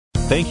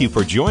Thank you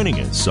for joining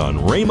us on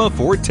Rhema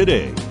for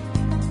Today.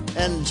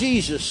 And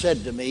Jesus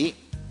said to me,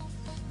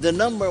 the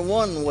number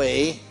one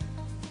way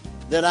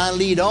that I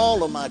lead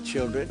all of my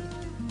children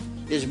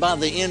is by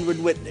the inward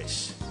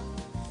witness.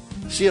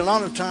 See, a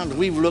lot of times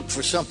we've looked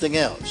for something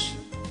else.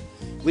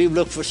 We've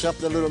looked for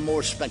something a little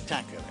more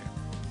spectacular.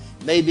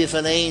 Maybe if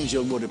an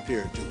angel would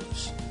appear to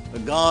us, or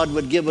God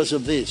would give us a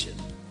vision.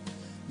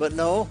 But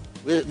no,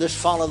 let's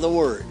follow the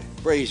Word.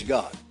 Praise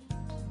God.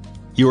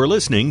 You are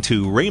listening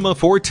to Rhema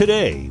for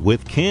Today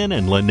with Ken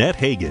and Lynette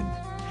Hagin.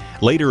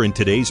 Later in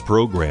today's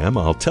program,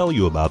 I'll tell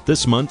you about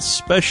this month's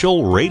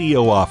special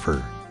radio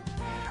offer.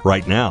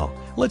 Right now,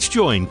 let's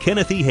join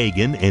Kenneth E.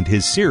 Hagin and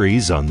his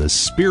series on the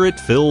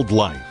Spirit-Filled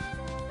Life.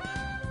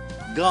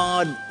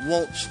 God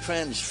wants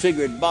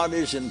transfigured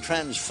bodies and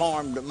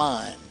transformed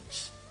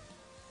minds.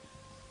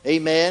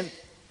 Amen?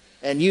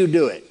 And you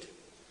do it.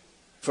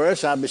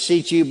 First, I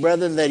beseech you,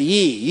 brethren, that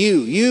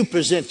you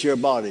present your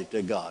body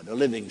to God, a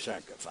living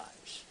sacrifice.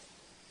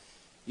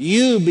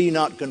 You be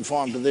not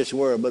conformed to this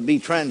world, but be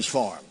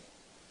transformed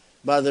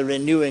by the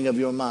renewing of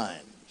your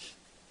minds.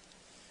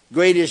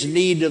 Greatest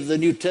need of the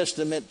New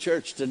Testament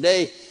church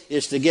today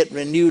is to get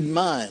renewed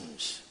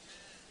minds.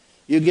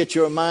 You get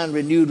your mind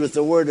renewed with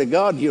the Word of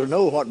God, you'll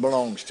know what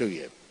belongs to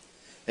you.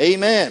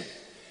 Amen.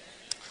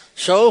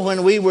 So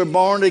when we were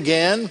born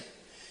again,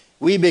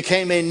 we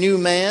became a new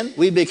man,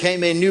 we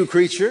became a new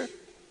creature,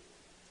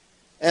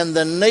 and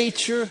the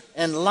nature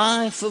and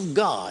life of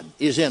God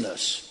is in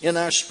us, in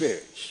our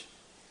spirits.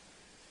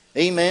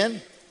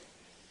 Amen.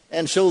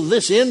 And so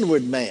this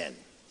inward man,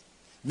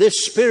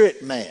 this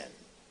spirit man,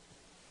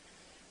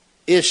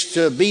 is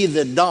to be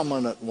the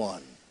dominant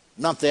one,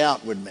 not the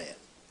outward man.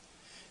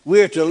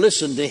 We're to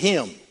listen to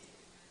him,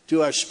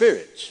 to our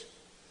spirits,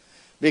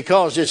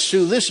 because it's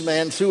through this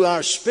man, through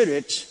our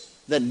spirits,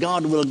 that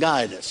God will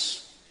guide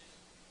us.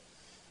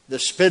 The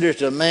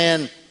spirit of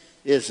man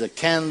is the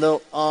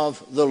candle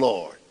of the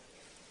Lord.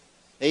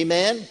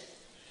 Amen.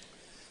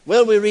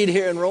 Well, we read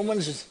here in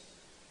Romans,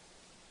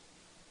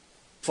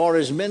 for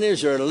as many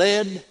as are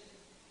led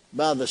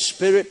by the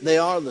Spirit, they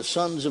are the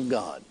sons of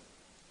God.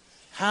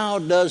 How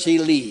does he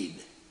lead?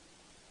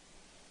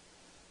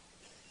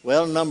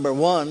 Well, number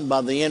one,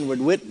 by the inward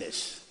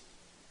witness.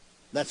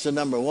 That's the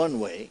number one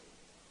way.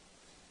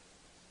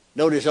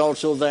 Notice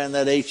also there in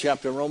that 8th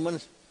chapter of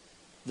Romans,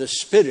 the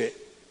Spirit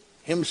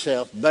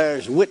himself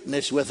bears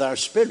witness with our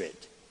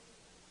spirit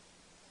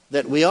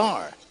that we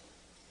are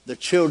the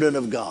children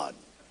of God.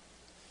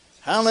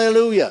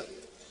 Hallelujah.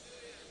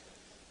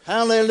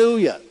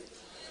 Hallelujah.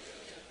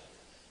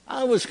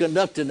 I was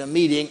conducting a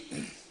meeting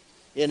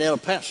in El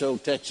Paso,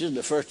 Texas,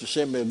 the First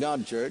Assembly of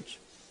God Church,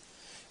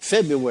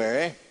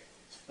 February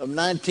of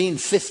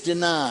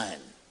 1959.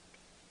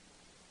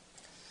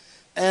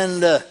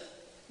 And the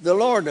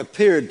Lord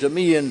appeared to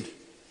me in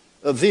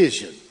a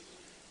vision.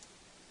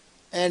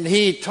 And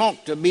he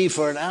talked to me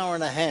for an hour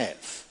and a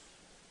half.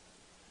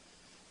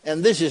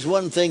 And this is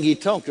one thing he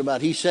talked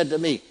about. He said to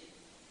me,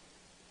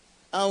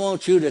 I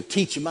want you to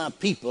teach my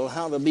people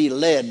how to be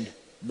led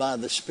by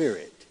the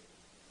Spirit.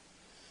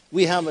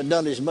 We haven't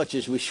done as much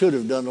as we should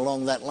have done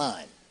along that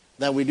line.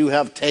 Now we do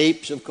have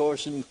tapes, of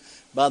course, and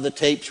by the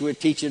tapes we're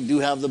teaching, do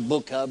have the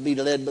book, How to Be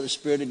Led by the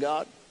Spirit of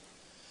God.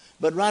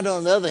 But right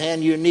on the other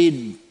hand, you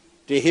need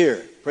to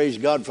hear, praise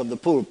God, from the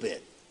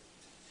pulpit,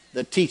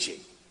 the teaching.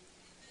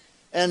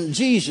 And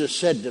Jesus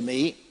said to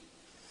me,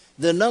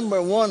 the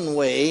number one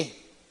way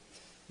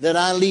that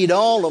I lead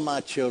all of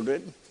my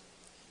children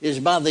is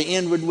by the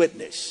inward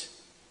witness.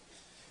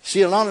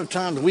 See, a lot of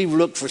times we've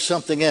looked for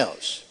something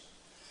else.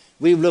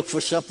 We've looked for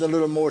something a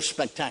little more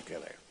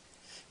spectacular.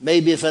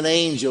 Maybe if an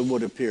angel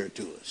would appear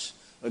to us,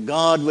 or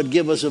God would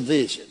give us a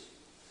vision.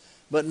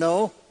 But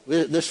no,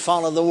 let's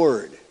follow the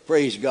Word.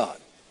 Praise God.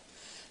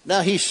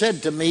 Now he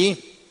said to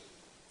me,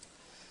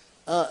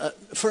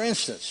 for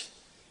instance,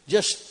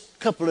 just a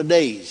couple of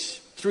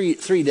days,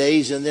 three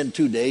days and then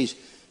 2 days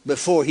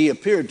before he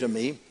appeared to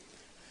me,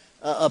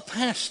 a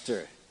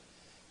pastor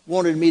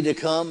wanted me to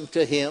come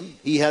to him.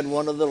 He had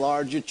one of the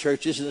larger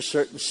churches in a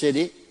certain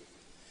city.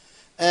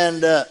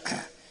 And,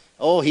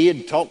 he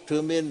had talked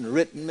to me and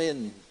written me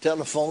and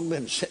telephoned me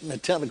and sent me a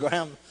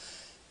telegram.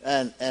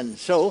 And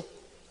so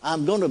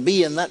I'm going to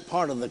be in that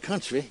part of the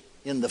country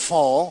in the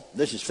fall.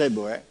 This is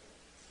February.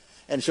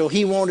 And so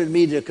he wanted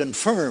me to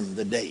confirm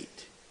the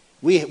date.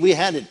 We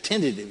had it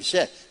tentative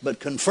set,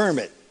 but confirm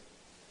it.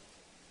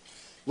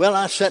 Well,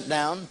 I sat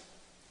down,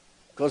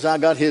 because I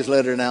got his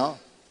letter now.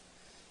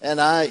 And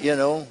I,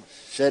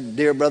 said,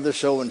 Dear brother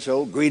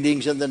so-and-so,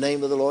 greetings in the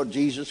name of the Lord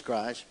Jesus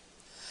Christ.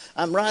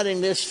 I'm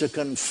writing this to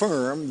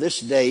confirm this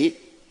date.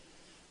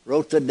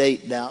 Wrote the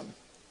date down.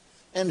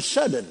 And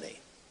suddenly,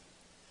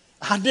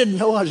 I didn't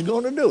know I was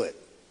going to do it.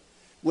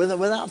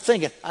 Without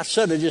thinking, I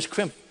suddenly just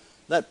crimped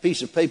that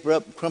piece of paper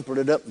up, crumpled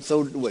it up, and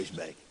threw it in the waste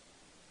bag.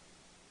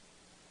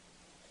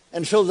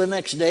 And so the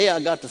next day, I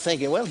got to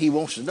thinking, well, he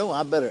wants to know,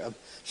 I better.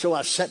 So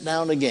I sat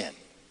down again.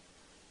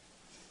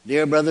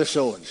 Dear brother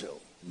so-and-so,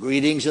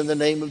 greetings in the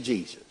name of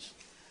Jesus.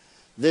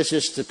 This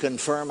is to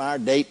confirm our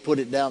date. Put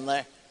it down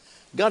there.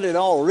 got it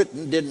all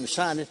written, didn't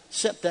sign it,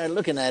 sat there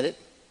looking at it.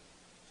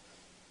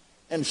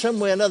 And some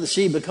way or another,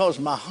 see, because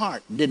my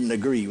heart didn't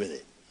agree with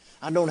it.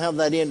 I don't have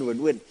that inward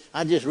witness.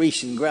 I just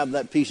reached and grabbed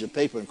that piece of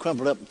paper and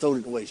crumpled it up and threw it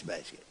in the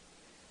wastebasket.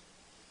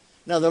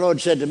 Now the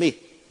Lord said to me,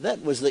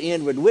 that was the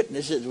inward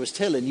witness that was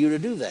telling you to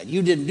do that.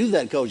 You didn't do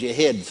that because your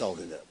head thought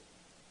it up.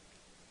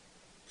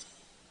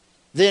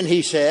 Then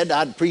he said,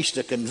 I'd preached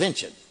a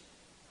convention,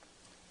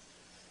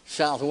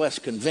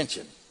 Southwest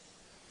Convention,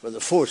 for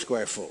the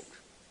Foursquare folk.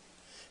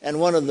 And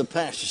one of the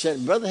pastors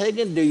said, Brother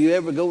Hagin, do you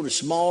ever go to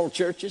small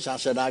churches? I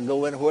said, I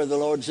go anywhere the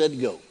Lord said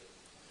go.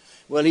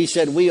 Well, he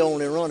said, we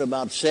only run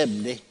about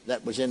 70.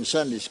 That was in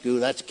Sunday school.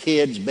 That's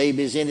kids,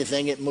 babies,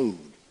 anything that moved.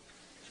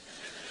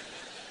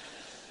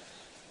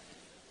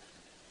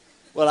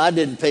 Well, I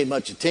didn't pay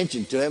much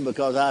attention to him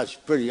because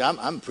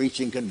I'm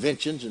preaching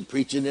conventions and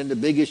preaching in the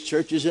biggest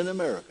churches in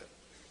America.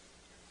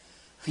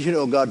 You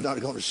know, God's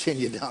not going to send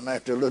you down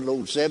after a little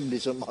old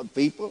 70-some-odd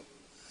people.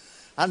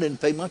 I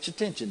didn't pay much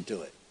attention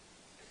to it.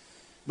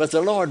 But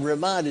the Lord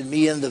reminded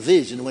me in the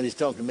vision when he's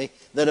talking to me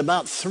that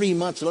about 3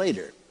 months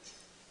later,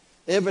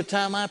 every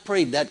time I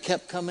prayed, that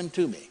kept coming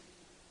to me.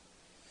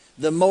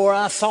 The more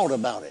I thought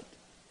about it,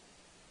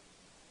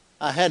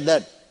 I had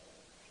that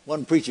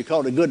one preacher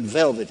called a good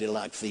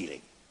velvety-like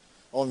feeling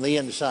on the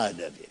inside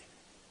of you.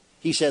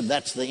 He said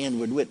that's the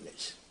inward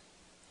witness.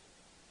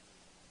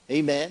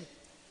 Amen.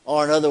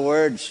 Or in other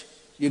words,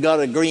 you got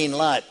a green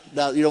light.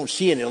 Now, you don't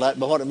see any light,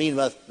 but what I mean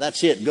by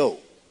that's it, go.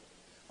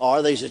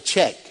 Or there's a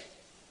check.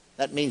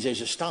 That means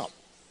there's a stop.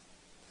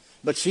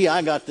 But see,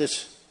 I got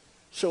this.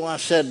 So I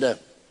said,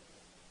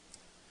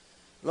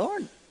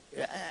 Lord,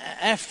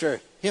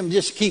 after him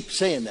just keep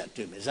saying that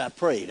to me as I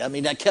prayed. I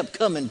mean, that kept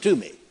coming to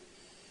me.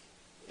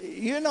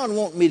 You're not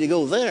wanting me to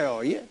go there,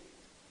 are you?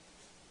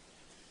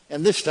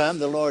 And this time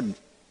the Lord,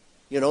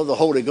 you know, the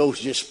Holy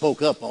Ghost just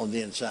spoke up on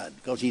the inside,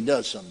 because he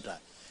does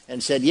sometimes,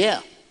 and said, yeah.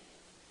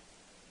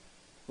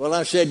 Well,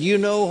 I said, you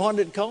know what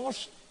it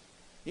costs?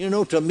 You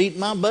know, to meet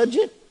my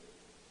budget?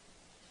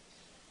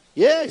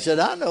 Yeah, he said,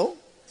 I know.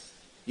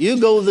 You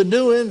go the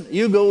doing,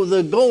 you go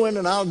the going,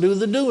 and I'll do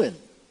the doing.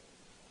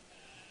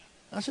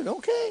 I said,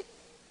 okay.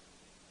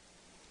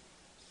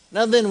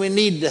 Now then we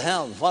need to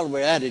have, while we're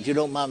at it, you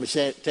don't mind me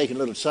taking a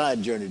little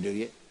side journey, do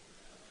you?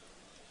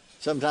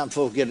 Sometimes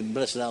folks get a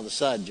blessing out of the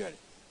side journey.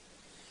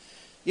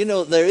 You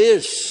know, there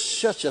is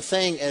such a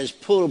thing as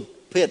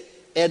pulpit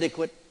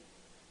etiquette.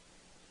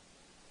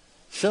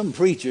 Some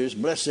preachers,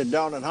 bless their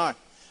darling heart,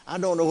 I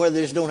don't know whether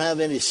they just don't have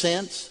any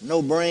sense,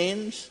 no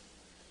brains,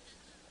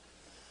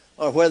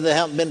 or whether they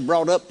haven't been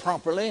brought up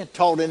properly,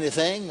 taught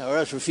anything, or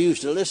else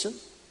refuse to listen.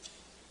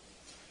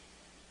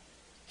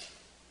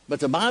 But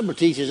the Bible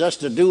teaches us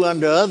to do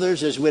unto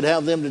others as we'd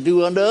have them to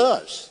do unto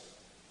us.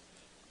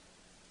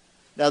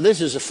 Now, this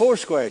is a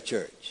Foursquare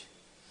church.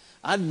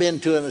 I'd been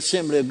to an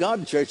Assembly of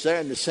God church there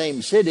in the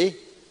same city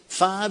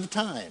 5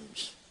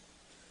 times.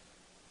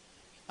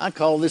 I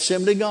called the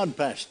Assembly of God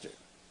pastor.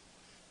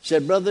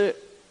 Said, brother,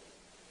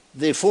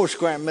 the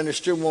Foursquare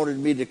minister wanted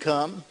me to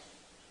come,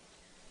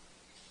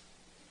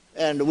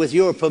 and with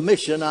your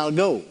permission, I'll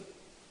go.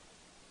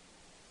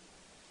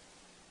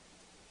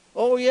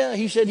 Oh, yeah,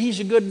 he said,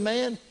 he's a good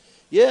man.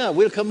 Yeah,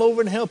 we'll come over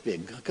and help you.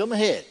 Come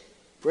ahead.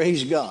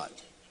 Praise God.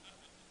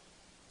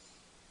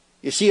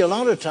 You see, a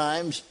lot of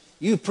times,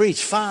 you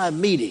preach 5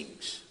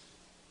 meetings.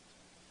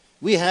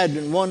 We had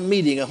in one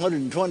meeting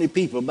 120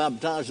 people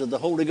baptized with the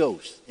Holy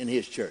Ghost in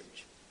his church.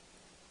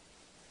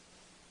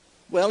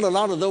 Well, a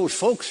lot of those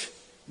folks,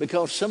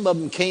 because some of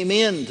them came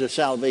into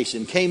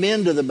salvation, came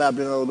into the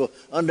baptism of the Holy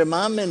Ghost under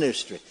my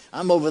ministry.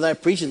 I'm over there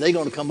preaching, they're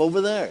going to come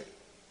over there.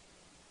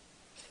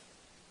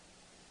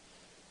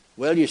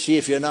 Well, you see,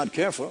 if you're not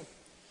careful,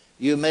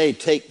 you may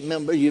take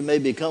members, you may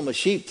become a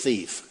sheep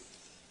thief.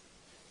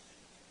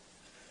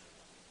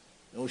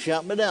 Don't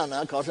shout me down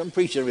now, because I'm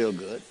preaching real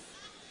good.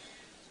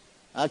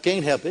 I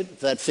can't help it if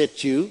that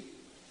fits you.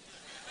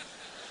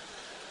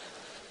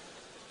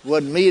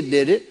 Wasn't me that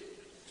did it.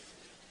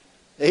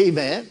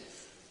 Amen.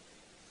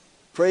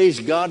 Praise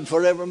God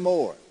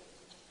forevermore.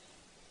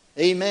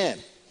 Amen.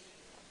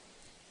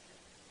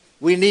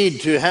 We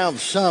need to have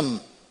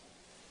some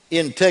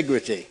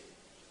integrity.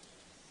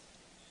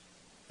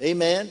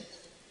 Amen.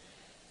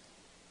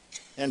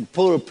 And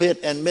pulpit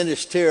and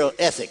ministerial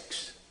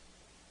ethics.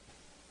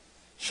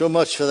 So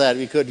much for that.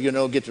 We could,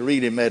 get to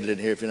reading medley in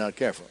here if you're not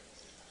careful.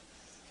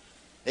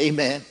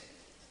 Amen.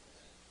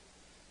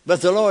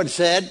 But the Lord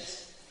said,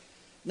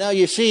 now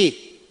you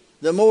see,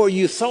 the more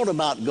you thought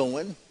about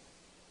going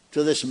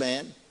to this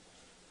man,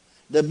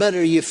 the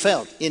better you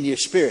felt in your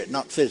spirit,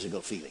 not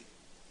physical feeling.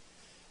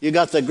 You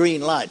got the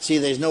green light. See,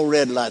 there's no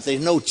red light.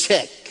 There's no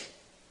check.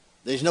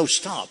 There's no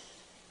stop.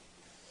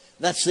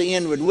 That's the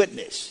inward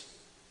witness.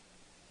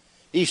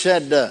 He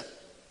said, the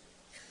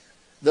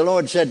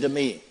Lord said to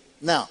me,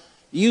 now,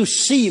 you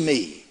see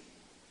me.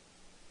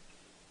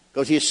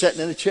 Because he's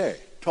sitting in a chair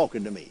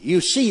talking to me. You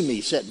see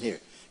me sitting here.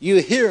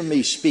 You hear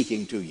me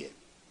speaking to you.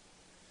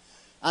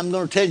 I'm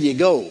going to tell you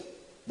go,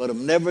 but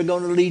I'm never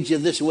going to lead you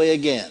this way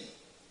again.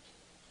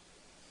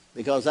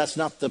 because that's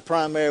not the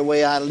primary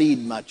way I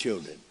lead my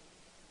children.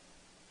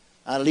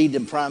 I lead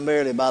them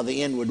primarily by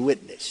the inward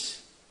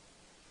witness.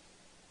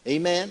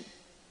 Amen?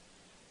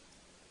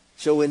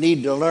 So we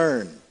need to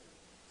learn.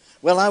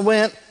 Well, I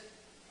went,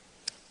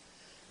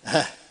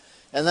 and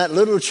that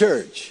little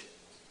church,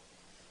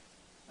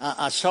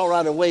 I saw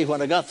right away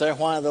when I got there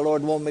why the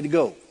Lord wanted me to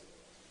go.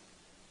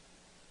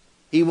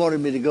 He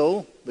wanted me to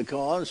go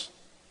because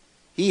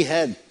he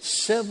had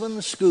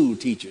 7 school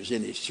teachers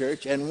in his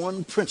church and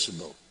 1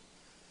 principal.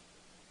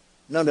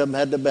 None of them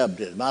had the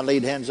baptism. I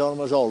laid hands on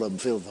them, as all of them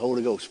filled with the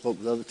Holy Ghost, spoke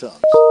with other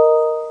tongues.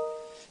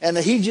 And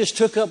he just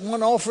took up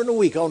 1 offering a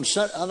week on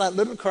that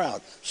little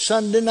crowd.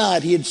 Sunday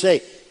night he'd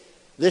say,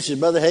 "This is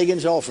Brother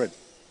Hagin's offering."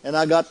 And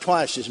I got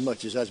twice as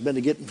much as I've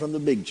been getting from the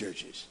big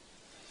churches.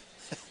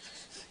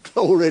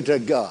 Glory to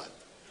God.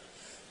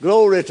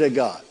 Glory to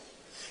God.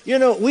 You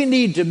know, we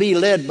need to be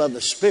led by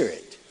the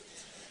Spirit.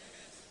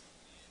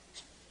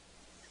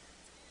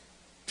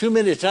 Too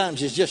many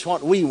times it's just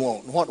what we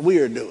want and what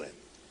we're doing.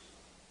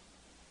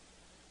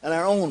 And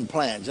our own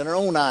plans and our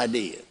own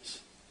ideas.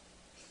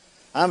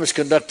 I was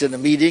conducting a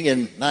meeting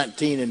in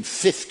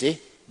 1950,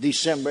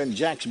 December, in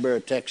Jacksboro,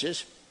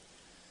 Texas.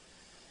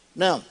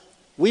 Now,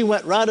 we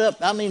went right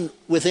up,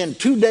 within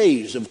 2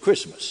 days of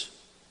Christmas.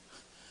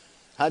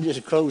 I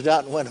just closed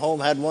out and went home,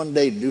 had 1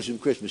 day to do some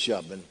Christmas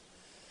shopping.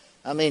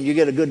 You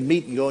get a good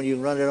meeting going, you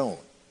can run it on.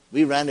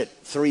 We ran it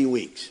 3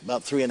 weeks,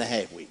 about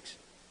 3.5 weeks.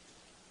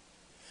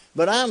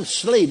 But I'm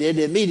slated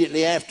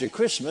immediately after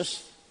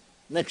Christmas,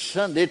 next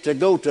Sunday, to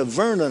go to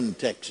Vernon,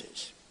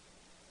 Texas.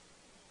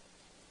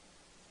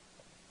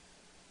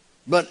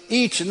 But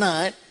each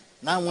night,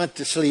 and I went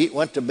to sleep,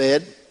 went to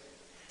bed,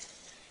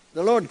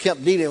 the Lord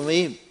kept dealing with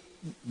me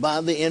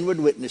by the inward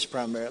witness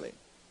primarily.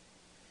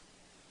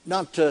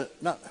 Not to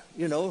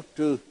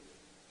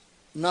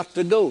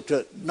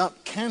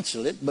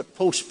cancel it, but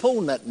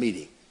postpone that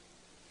meeting.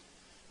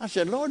 I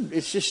said, "Lord,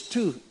 it's just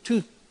too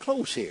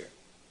close here.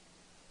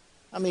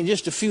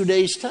 Just a few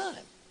days'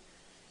 time.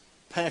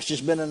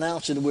 Pastor's been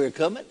announcing we're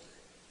coming."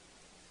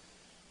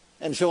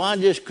 And so I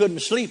just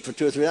couldn't sleep for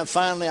 2 or 3 days.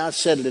 Finally, I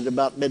settled it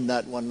about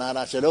midnight one night.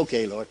 I said,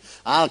 "Okay, Lord,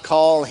 I'll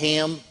call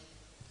him.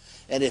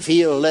 And if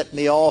he'll let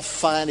me off,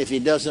 fine. If he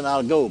doesn't,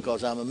 I'll go,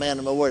 because I'm a man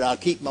of my word. I'll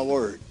keep my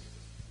word."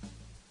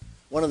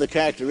 One of the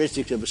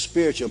characteristics of a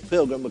spiritual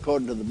pilgrim,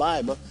 according to the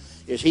Bible,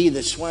 is he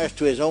that swears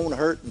to his own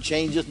hurt and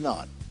changeth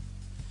not.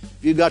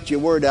 If you got your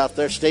word out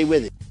there, stay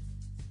with it.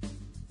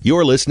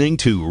 You're listening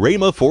to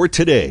Rhema for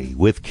Today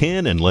with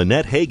Ken and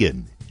Lynette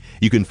Hagin.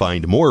 You can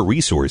find more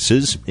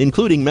resources,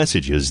 including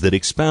messages that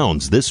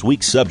expounds this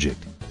week's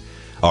subject.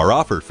 Our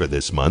offer for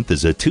this month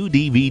is a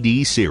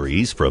 2-DVD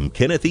series from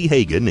Kenneth E.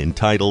 Hagin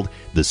entitled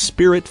The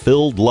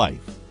Spirit-Filled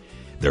Life.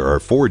 There are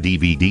 4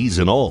 DVDs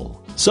in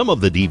all. Some of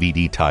the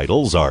DVD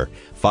titles are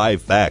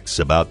 5 Facts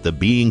About the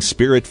Being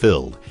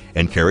Spirit-Filled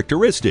and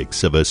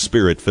Characteristics of a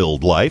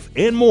Spirit-Filled Life,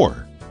 and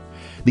more.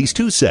 These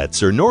 2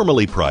 sets are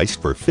normally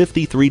priced for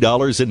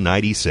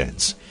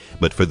 $53.90,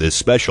 but for this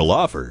special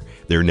offer,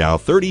 they're now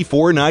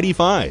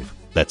 $34.95.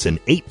 That's an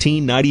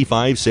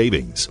 $18.95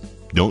 savings.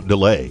 Don't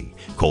delay.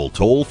 Call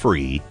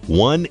toll-free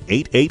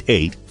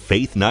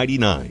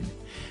 1-888-FAITH-99.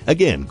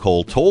 Again,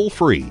 call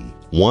toll-free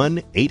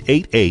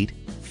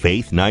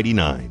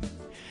 1-888-FAITH-99.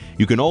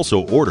 You can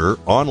also order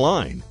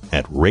online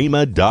at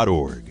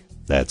rhema.org.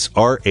 That's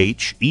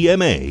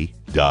RHEMA.org.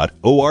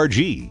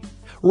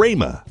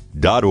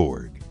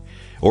 rhema.org.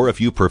 Or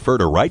if you prefer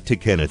to write to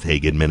Kenneth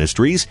Hagin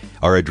Ministries,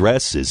 our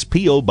address is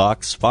P.O.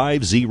 Box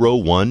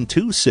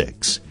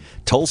 50126,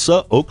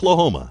 Tulsa,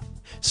 Oklahoma,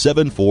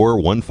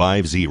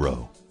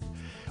 74150.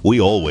 We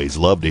always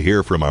love to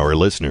hear from our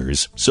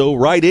listeners, so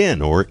write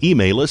in or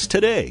email us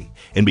today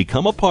and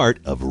become a part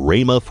of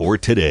Rhema for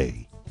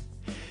Today.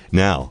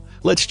 Now,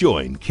 let's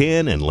join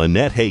Ken and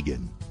Lynette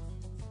Hagin.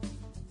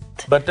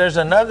 But there's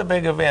another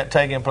big event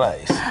taking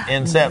place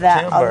in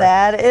September.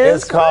 That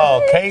is It's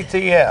called right.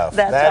 KTF.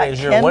 That's That right.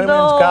 is your Kindle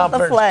women's the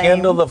conference, Flame.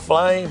 Kindle the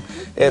Flame.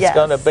 It's Yes.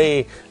 going to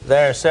be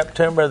there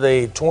September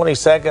the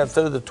 22nd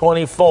through the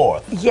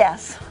 24th.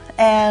 Yes.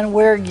 And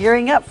we're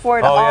gearing up for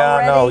it Oh, yeah,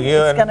 already. I know.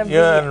 It's going to be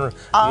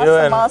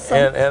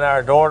awesome. And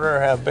our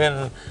daughter have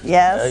been,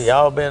 Yes.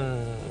 y'all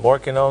been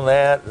working on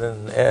that,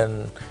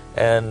 and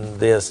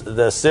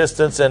the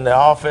assistants in the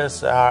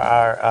office,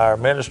 our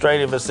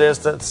administrative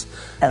assistants,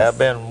 Yes. have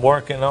been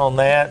working on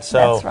that.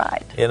 So, That's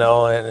right.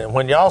 And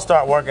when y'all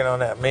start working on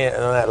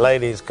that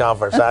ladies'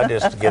 conference, I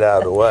just get out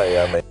of the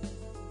way.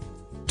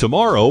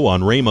 Tomorrow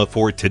on Rhema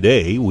for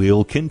Today,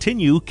 we'll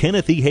continue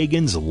Kenneth E.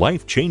 Hagin's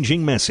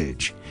life-changing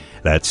message.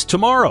 That's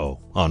tomorrow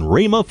on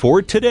Rhema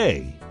for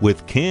Today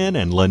with Ken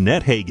and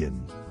Lynette Hagin.